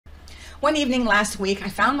One evening last week, I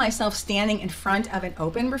found myself standing in front of an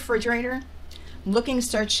open refrigerator, looking,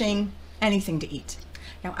 searching, anything to eat.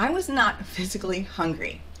 Now, I was not physically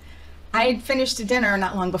hungry. I had finished dinner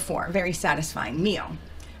not long before, a very satisfying meal.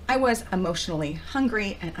 I was emotionally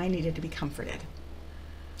hungry and I needed to be comforted.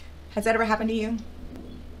 Has that ever happened to you?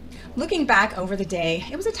 Looking back over the day,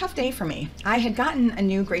 it was a tough day for me. I had gotten a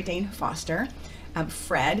new Great Dane foster,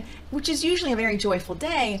 Fred, which is usually a very joyful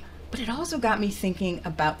day, but it also got me thinking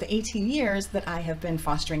about the 18 years that I have been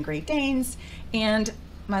fostering Great Danes, and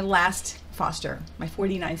my last foster, my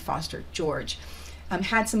 49th foster, George,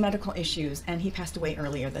 had some medical issues and he passed away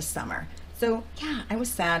earlier this summer. So yeah, I was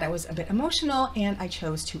sad, I was a bit emotional, and I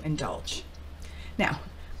chose to indulge. Now,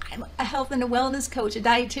 I'm a health and a wellness coach, a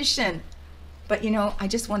dietitian, but you know, I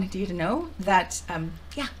just wanted you to know that,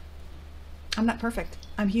 yeah, I'm not perfect,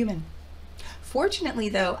 I'm human. Fortunately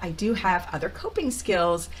though, I do have other coping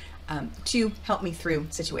skills to help me through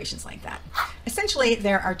situations like that. Essentially,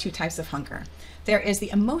 there are two types of hunger. There is the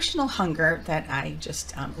emotional hunger that I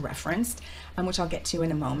just referenced, which I'll get to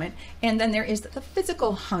in a moment. And then there is the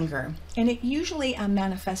physical hunger. And it usually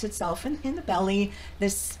manifests itself in the belly,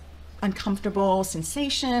 this uncomfortable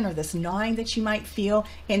sensation or this gnawing that you might feel,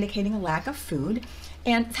 indicating a lack of food.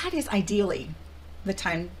 And that is ideally the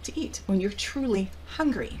time to eat, when you're truly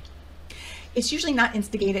hungry. It's usually not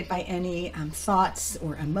instigated by any thoughts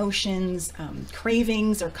or emotions,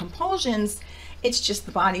 cravings or compulsions. It's just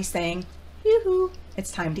the body saying, yoo-hoo,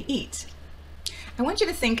 it's time to eat. I want you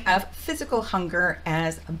to think of physical hunger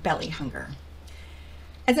as belly hunger,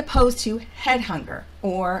 as opposed to head hunger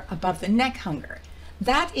or above the neck hunger.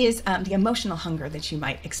 That is the emotional hunger that you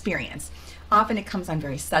might experience. Often it comes on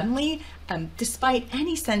very suddenly, despite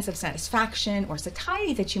any sense of satisfaction or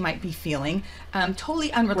satiety that you might be feeling,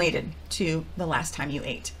 totally unrelated to the last time you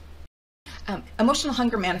ate. Emotional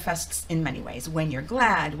hunger manifests in many ways: when you're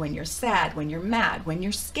glad, when you're sad, when you're mad, when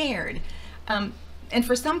you're scared. And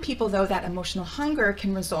for some people though, that emotional hunger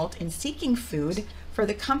can result in seeking food for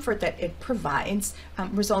the comfort that it provides,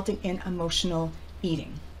 resulting in emotional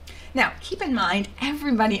eating. Now, keep in mind,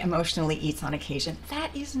 everybody emotionally eats on occasion.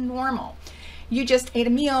 That is normal. You just ate a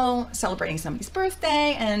meal celebrating somebody's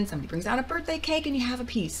birthday and somebody brings out a birthday cake and you have a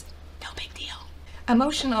piece. No big deal.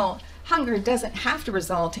 Emotional hunger doesn't have to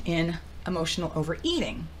result in emotional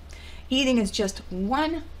overeating. Eating is just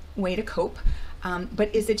one way to cope,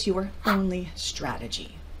 but is it your only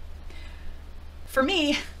strategy? For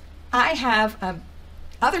me, I have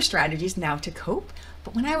other strategies now to cope,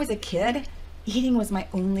 but when I was a kid, eating was my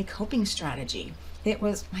only coping strategy. It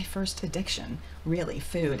was my first addiction, really,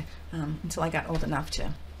 food, until I got old enough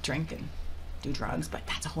to drink and do drugs, but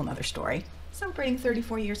that's a whole nother story. Celebrating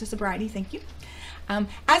 34 years of sobriety, thank you.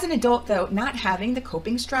 As an adult though, not having the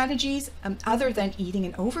coping strategies other than eating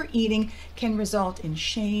and overeating can result in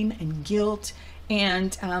shame and guilt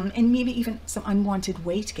and maybe even some unwanted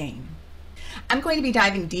weight gain. I'm going to be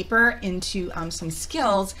diving deeper into some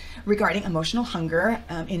skills regarding emotional hunger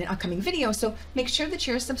in an upcoming video, so make sure that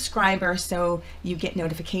you're a subscriber so you get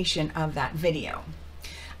notification of that video.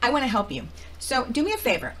 I want to help you. So do me a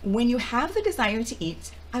favor, when you have the desire to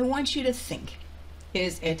eat, I want you to think,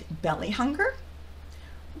 is it belly hunger,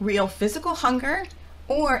 real physical hunger,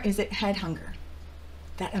 or is it head hunger?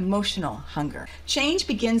 That emotional hunger. Change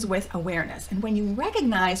begins with awareness, and when you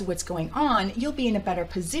recognize what's going on, you'll be in a better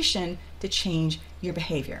position to change your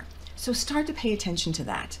behavior. So start to pay attention to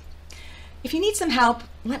that. If you need some help,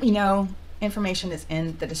 let me know. Information is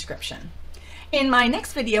in the description. In my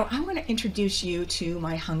next video, I'm going to introduce you to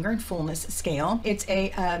my hunger and fullness scale. It's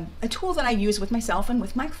a tool that I use with myself and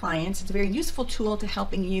with my clients. It's a very useful tool to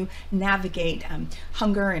helping you navigate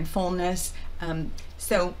hunger and fullness.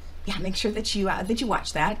 So yeah, make sure that you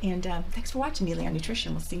watch that. And thanks for watching Neily on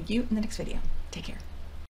Nutrition. We'll see you in the next video. Take care.